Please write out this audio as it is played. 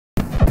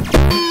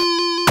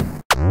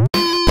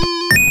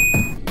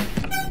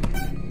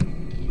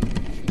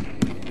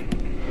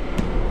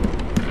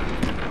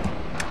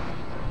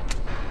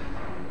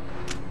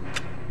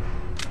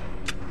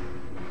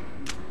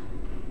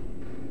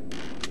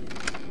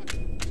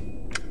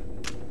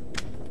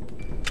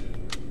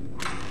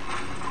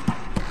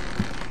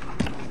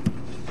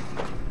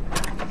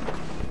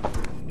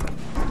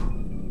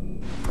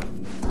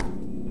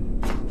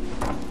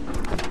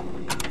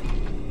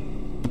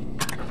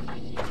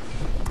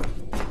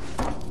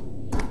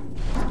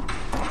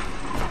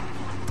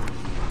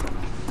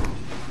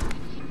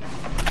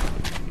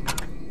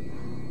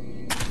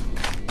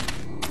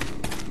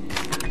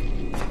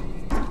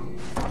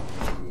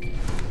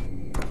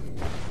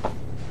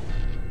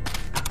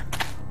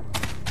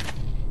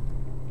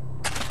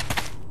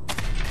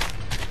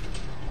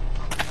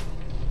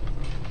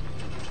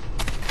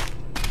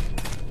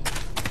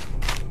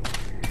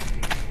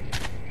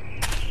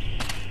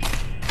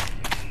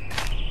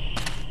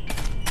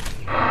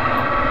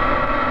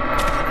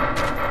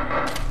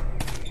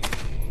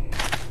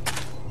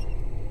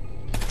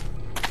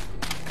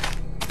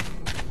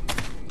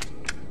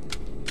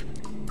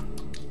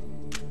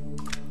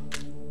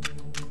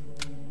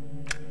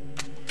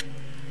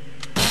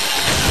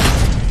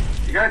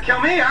You're gonna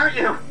kill me, aren't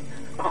you?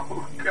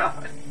 Oh,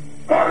 God.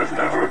 I've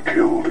never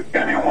killed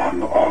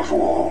anyone,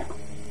 Oswald.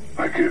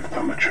 I gave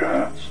them a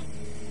chance,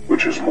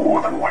 which is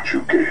more than what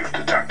you gave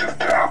Detective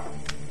Tapp.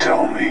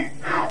 Tell me,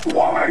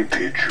 why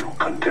did you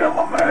condemn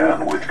a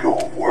man with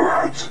your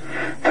words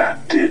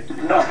that did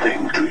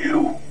nothing to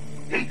you?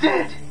 He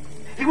did.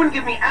 He wouldn't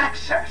give me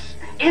access,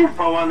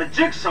 info on the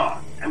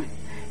jigsaw. I mean,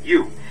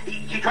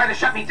 he tried to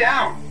shut me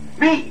down.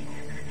 Me.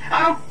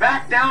 I don't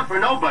back down for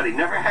nobody.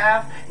 Never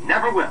have,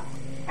 never will.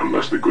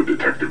 Unless the good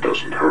detective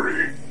doesn't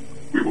hurry,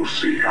 we will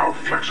see how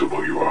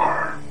flexible you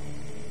are.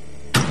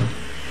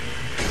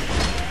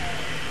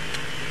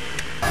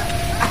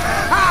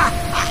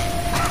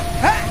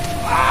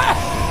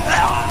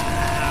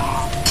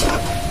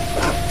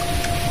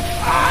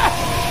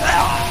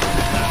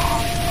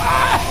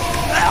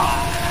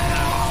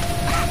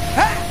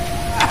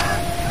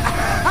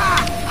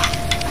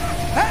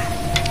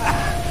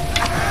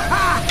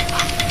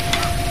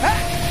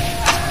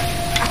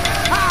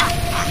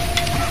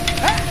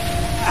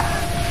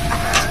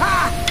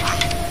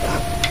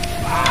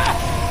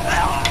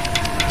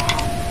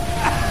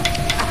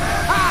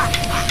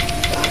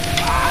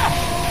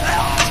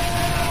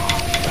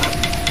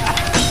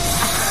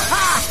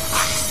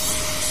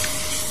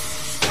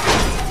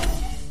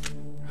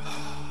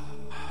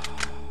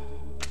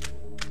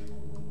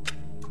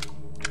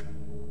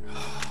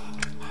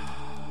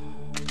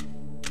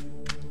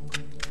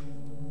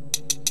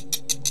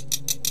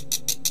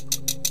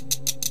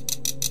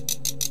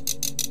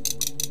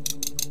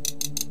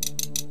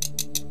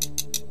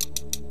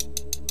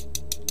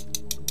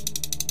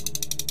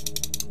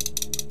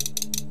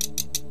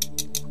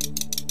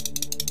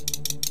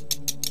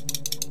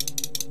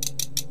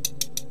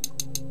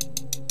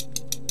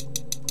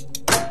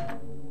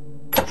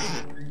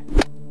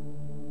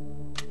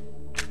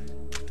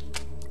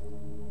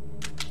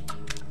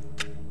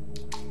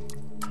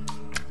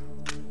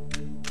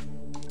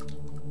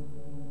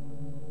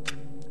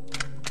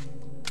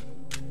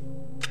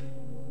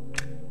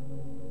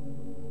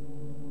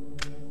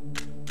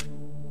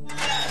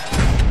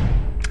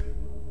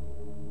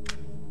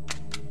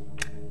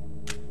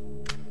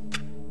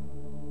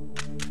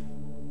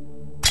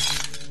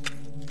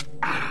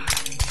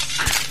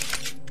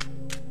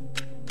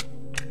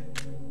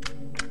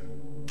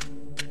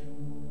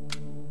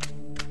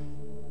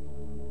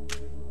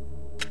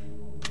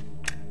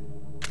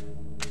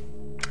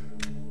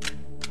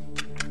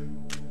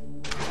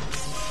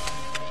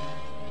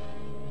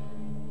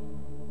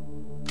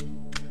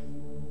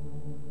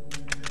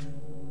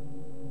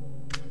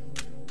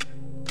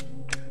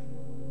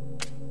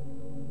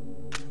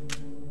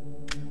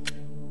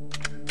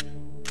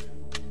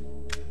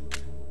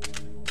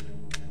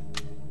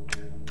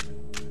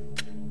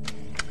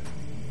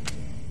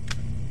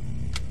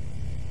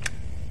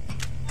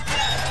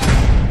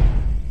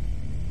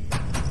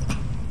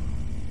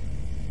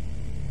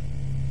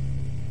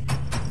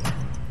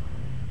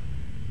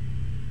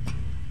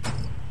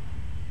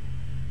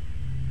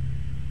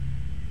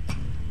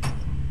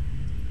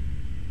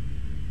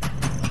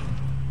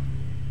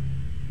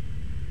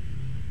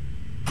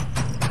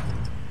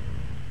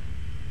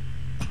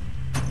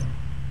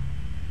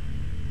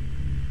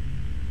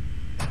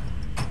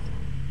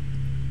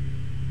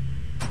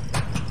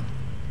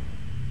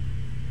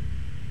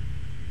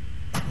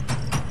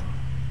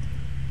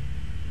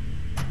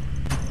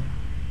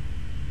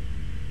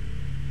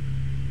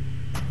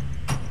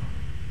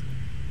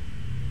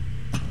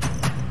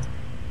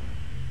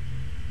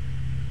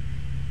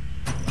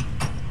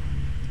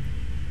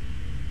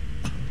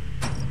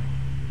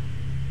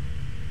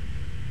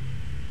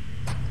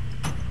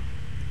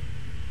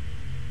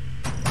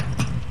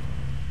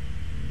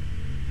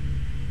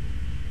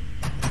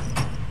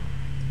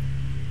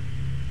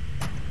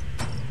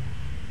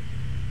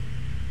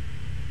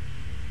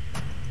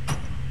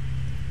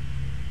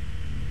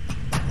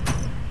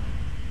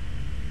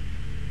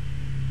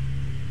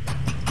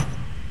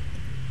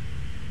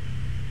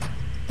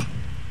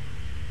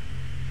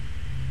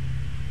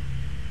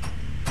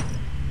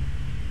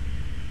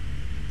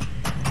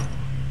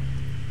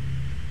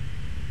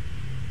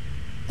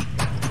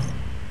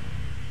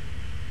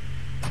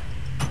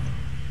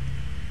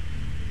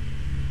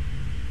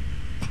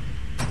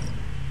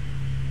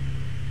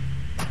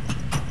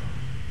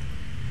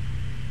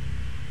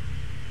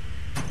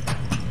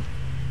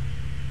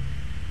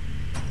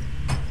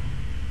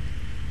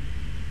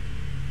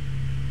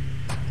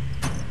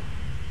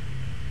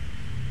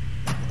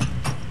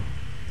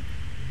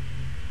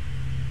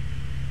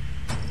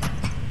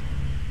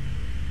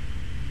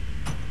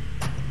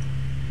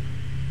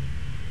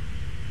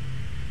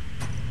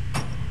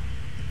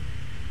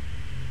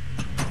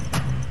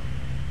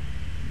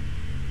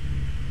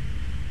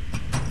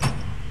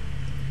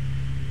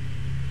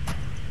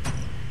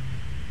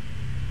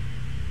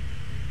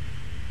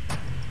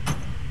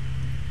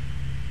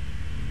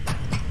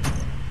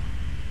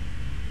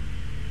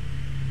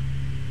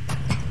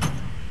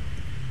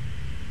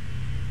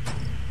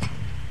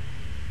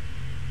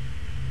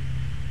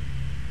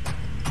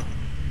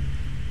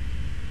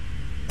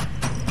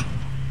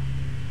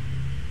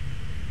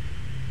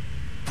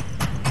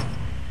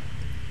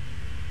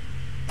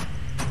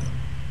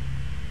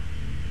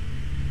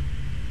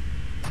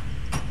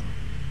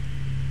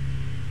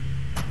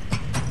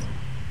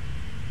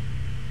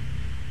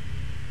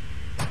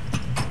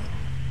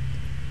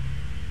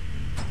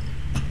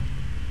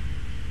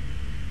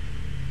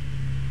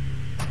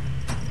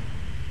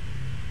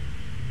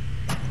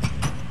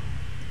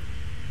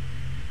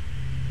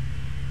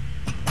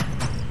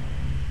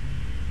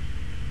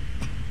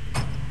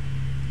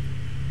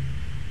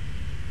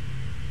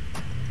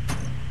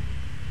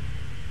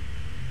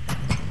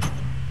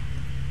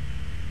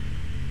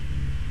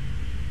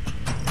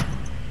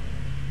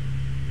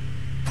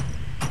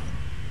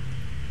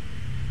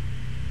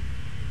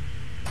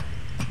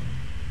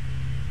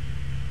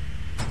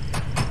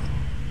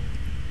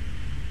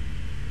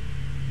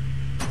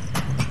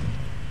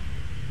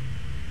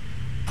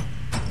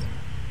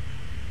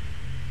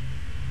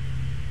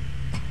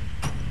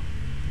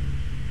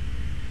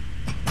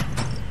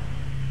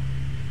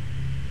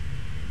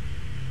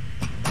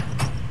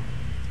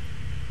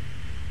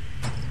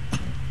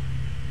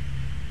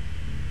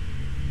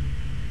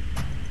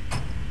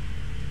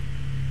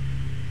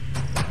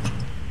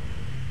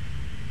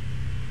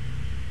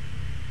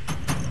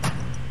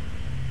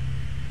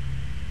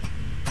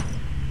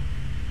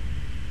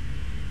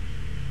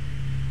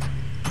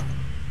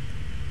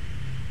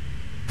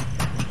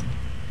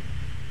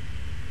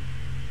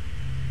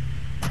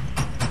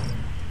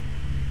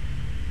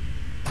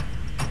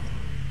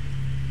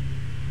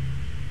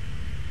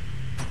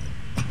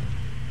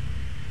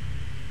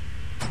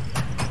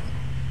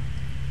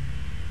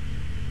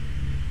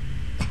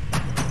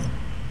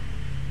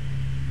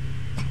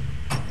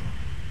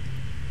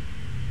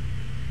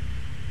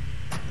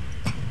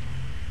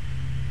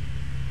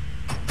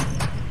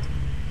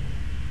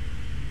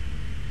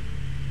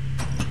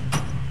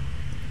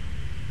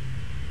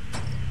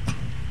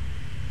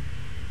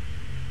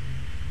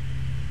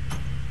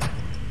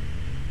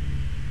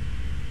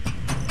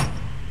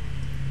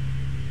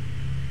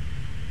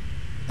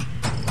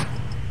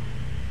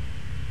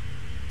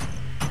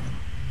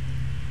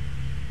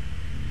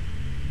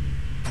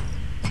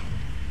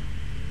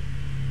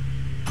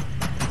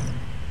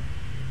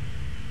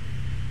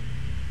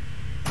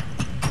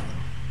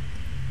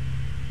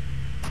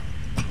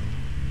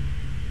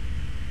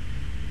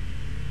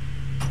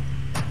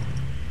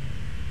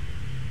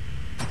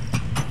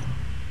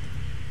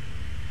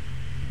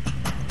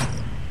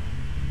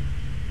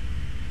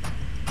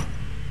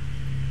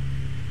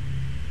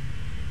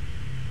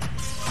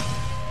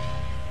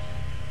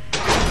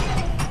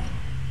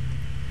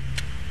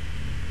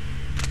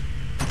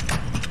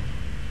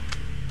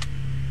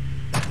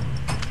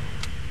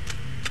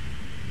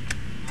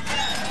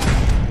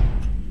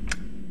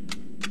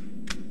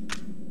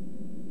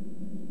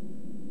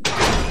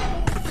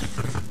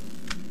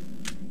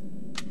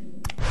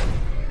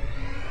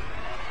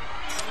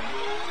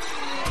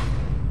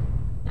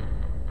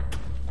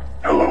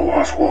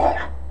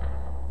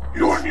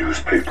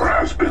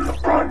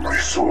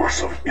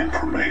 source of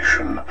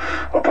information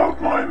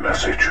about my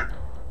message.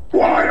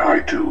 Why I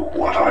do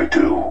what I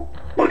do.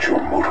 But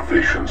your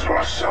motivations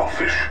are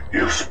selfish.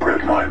 You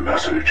spread my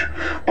message,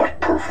 but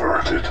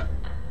pervert it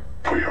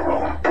for your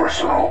own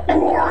personal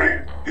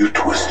glory. You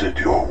twisted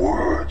your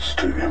words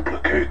to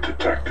implicate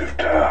Detective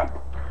Tapp,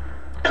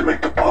 to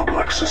make the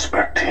public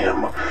suspect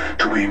him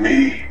to be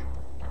me.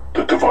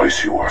 The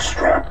device you are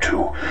strapped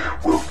to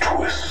will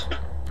twist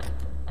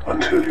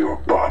until your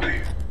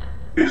body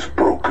is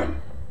broken.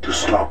 To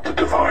stop the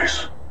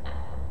device,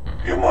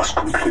 you must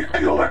complete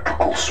the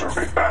electrical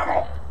circuit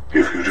panel.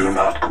 If you do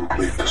not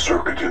complete the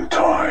circuit in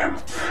time,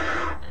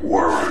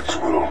 words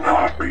will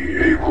not be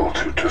able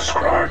to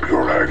describe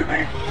your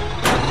agony.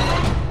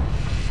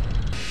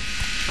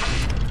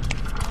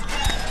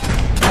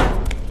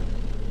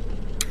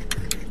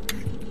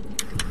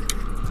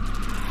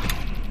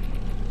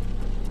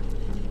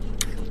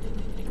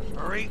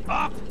 Hurry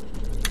up!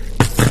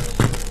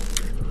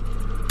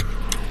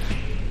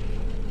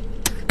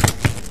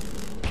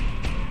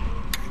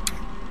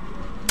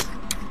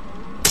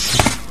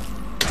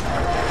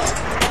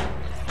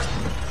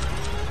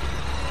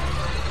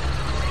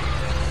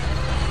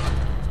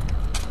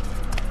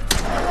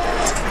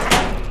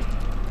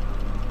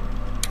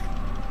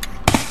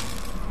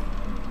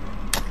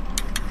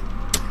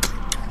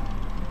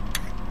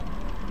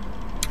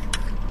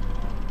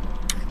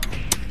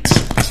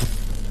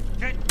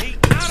 Get me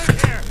out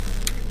of here!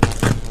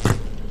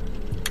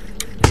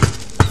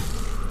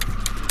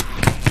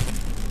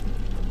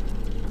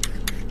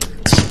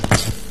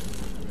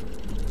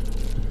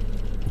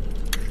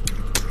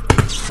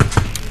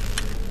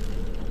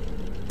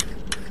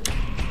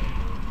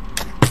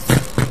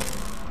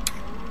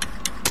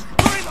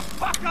 Hurry the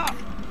fuck up!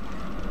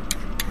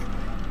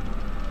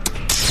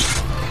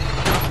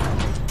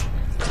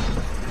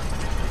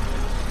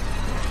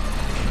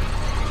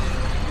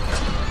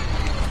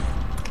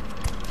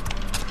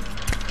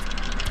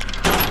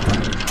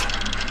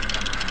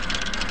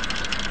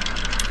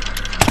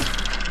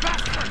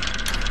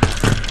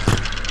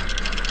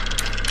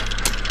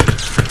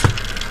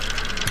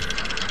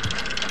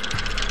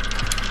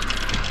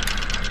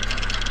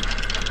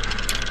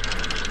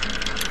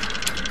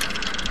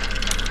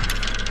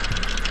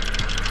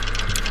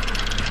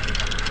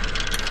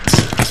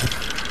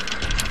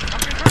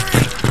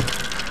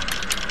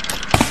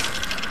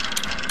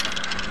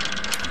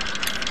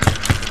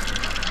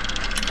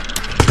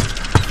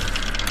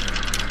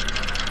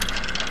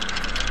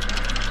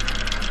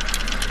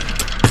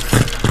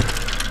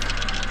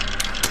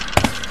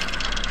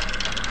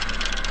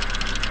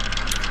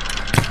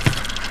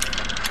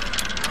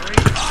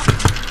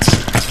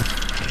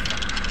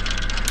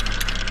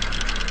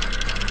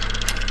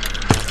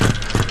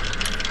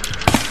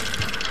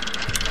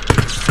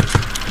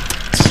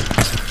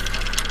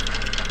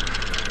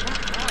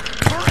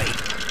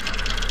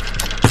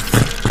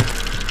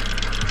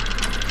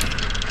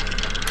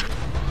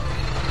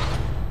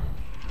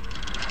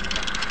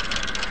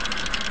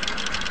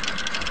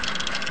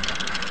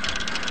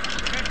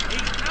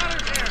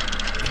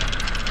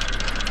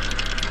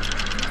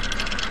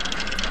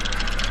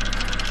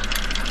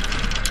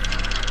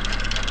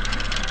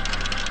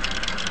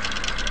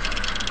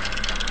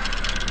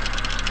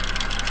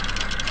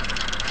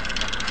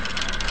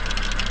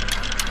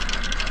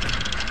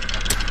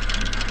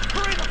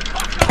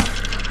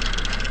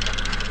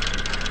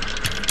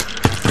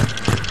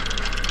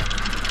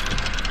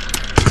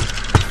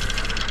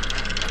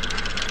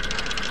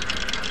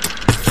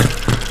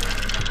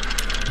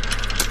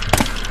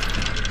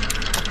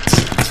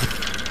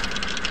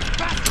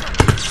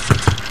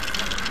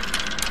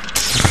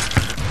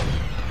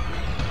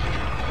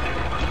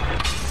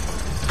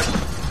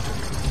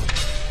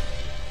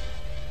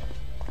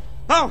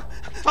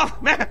 Oh,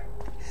 man!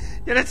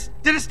 Did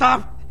it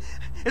stop?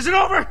 Is it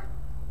over?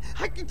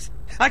 I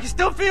can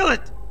still feel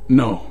it!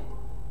 No.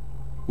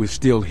 We're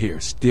still here,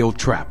 still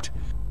trapped.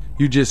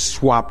 You just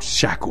swapped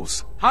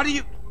shackles. How do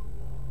you...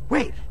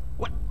 Wait,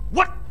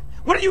 what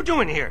are you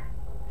doing here?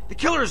 The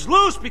killer is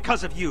loose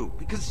because of you.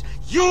 Because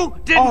you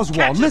didn't Oswald,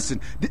 catch it.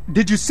 listen.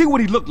 Did you see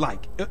what he looked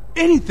like?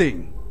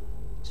 Anything.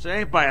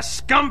 Saved by a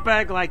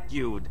scumbag like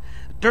you. A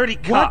dirty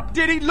cop. What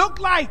did he look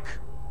like?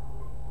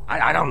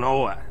 I don't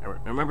know. I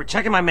remember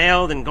checking my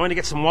mail, then going to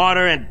get some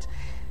water, and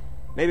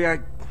maybe I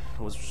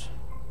was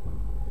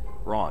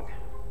wrong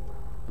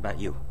about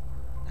you.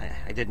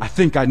 I didn't... I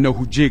think I know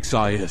who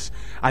Jigsaw is.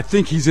 I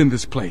think he's in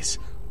this place.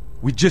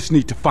 We just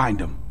need to find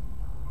him.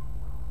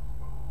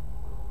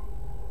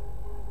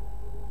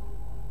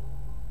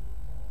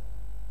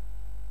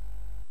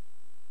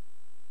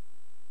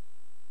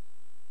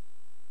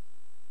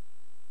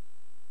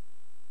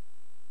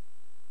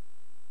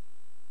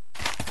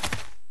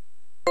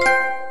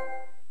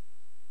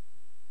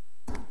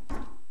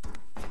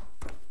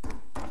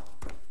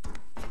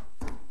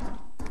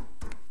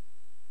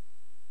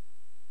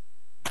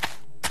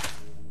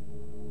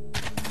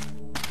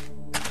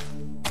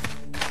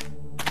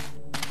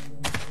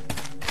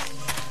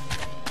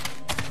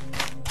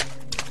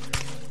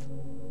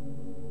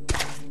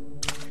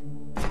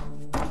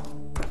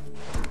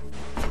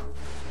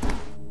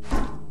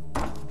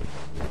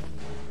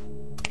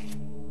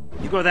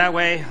 go that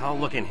way, I'll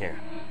look in here.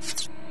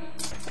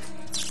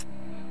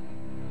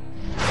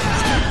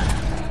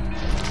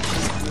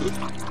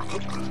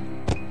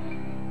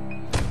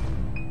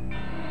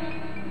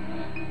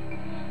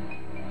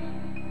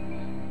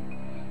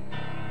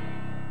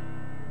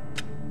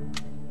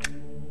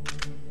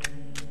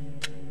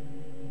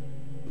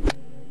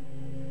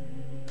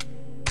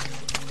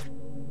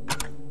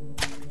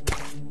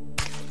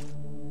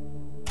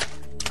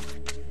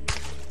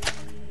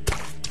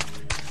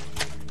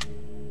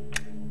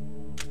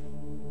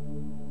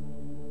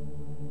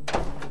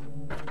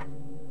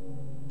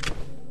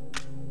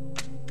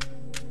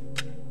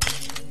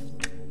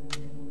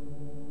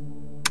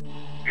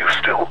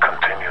 Still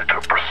continue to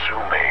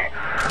pursue me,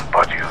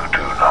 but you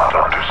do not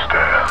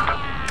understand.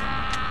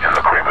 In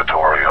the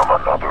crematorium,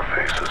 another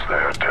faces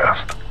their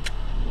test.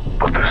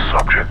 But this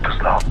subject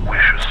does not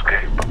wish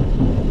escape.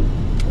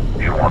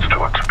 He wants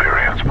to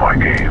experience my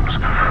games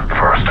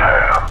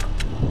firsthand.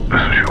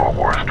 This is your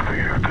worst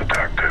fear,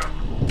 Detective.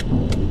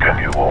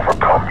 Can you overcome